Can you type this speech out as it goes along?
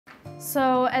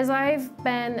So as I've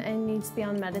been a Needs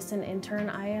Beyond Medicine intern,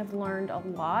 I have learned a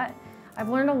lot. I've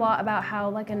learned a lot about how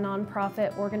like a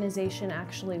nonprofit organization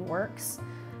actually works.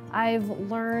 I've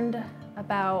learned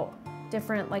about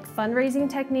different like fundraising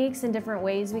techniques and different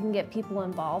ways we can get people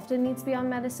involved in Needs Beyond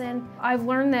Medicine. I've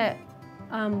learned that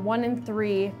 1 in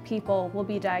 3 people will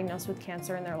be diagnosed with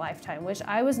cancer in their lifetime, which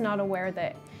I was not aware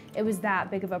that it was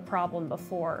that big of a problem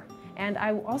before. And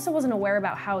I also wasn't aware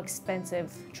about how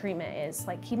expensive treatment is.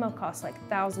 Like chemo costs like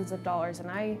thousands of dollars, and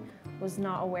I was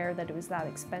not aware that it was that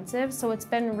expensive. So it's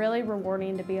been really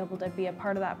rewarding to be able to be a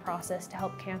part of that process to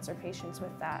help cancer patients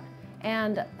with that.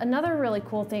 And another really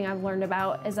cool thing I've learned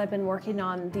about as I've been working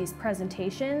on these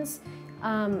presentations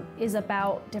is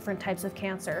about different types of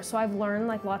cancer. So I've learned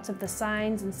like lots of the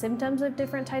signs and symptoms of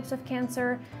different types of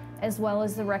cancer, as well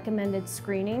as the recommended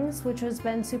screenings, which has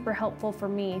been super helpful for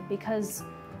me because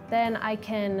then I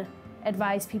can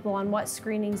advise people on what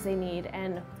screenings they need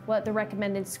and what the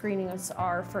recommended screenings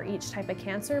are for each type of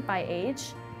cancer by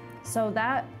age. So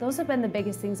those have been the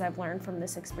biggest things I've learned from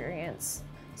this experience.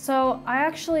 So I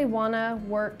actually want to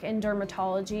work in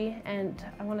dermatology, and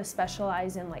I want to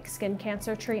specialize in like skin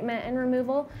cancer treatment and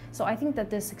removal. So I think that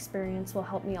this experience will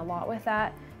help me a lot with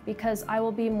that because I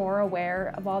will be more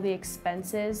aware of all the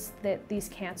expenses that these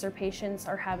cancer patients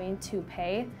are having to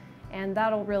pay, and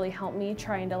that'll really help me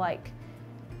trying to like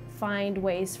find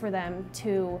ways for them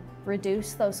to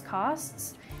reduce those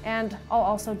costs. And I'll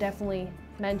also definitely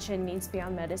mention Needs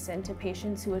Beyond Medicine to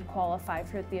patients who would qualify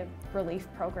for the relief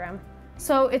program.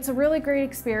 So it's a really great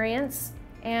experience,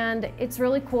 and it's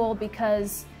really cool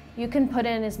because you can put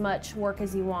in as much work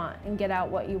as you want and get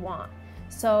out what you want.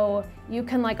 So you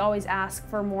can like always ask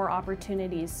for more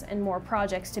opportunities and more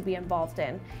projects to be involved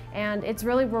in. And it's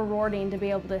really rewarding to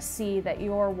be able to see that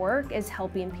your work is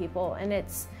helping people, and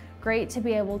it's great to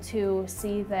be able to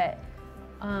see that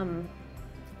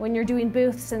when you're doing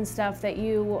booths and stuff that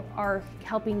you are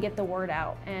helping get the word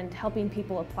out and helping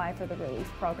people apply for the relief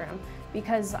program.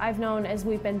 Because I've known as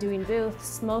we've been doing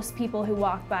booths, most people who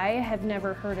walk by have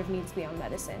never heard of Needs Beyond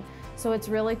Medicine. So it's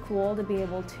really cool to be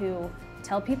able to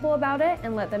tell people about it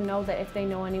and let them know that if they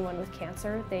know anyone with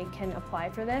cancer, they can apply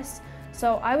for this.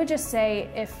 So I would just say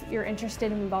if you're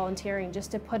interested in volunteering,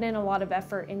 just to put in a lot of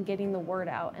effort in getting the word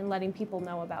out and letting people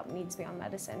know about Needs Beyond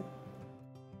Medicine.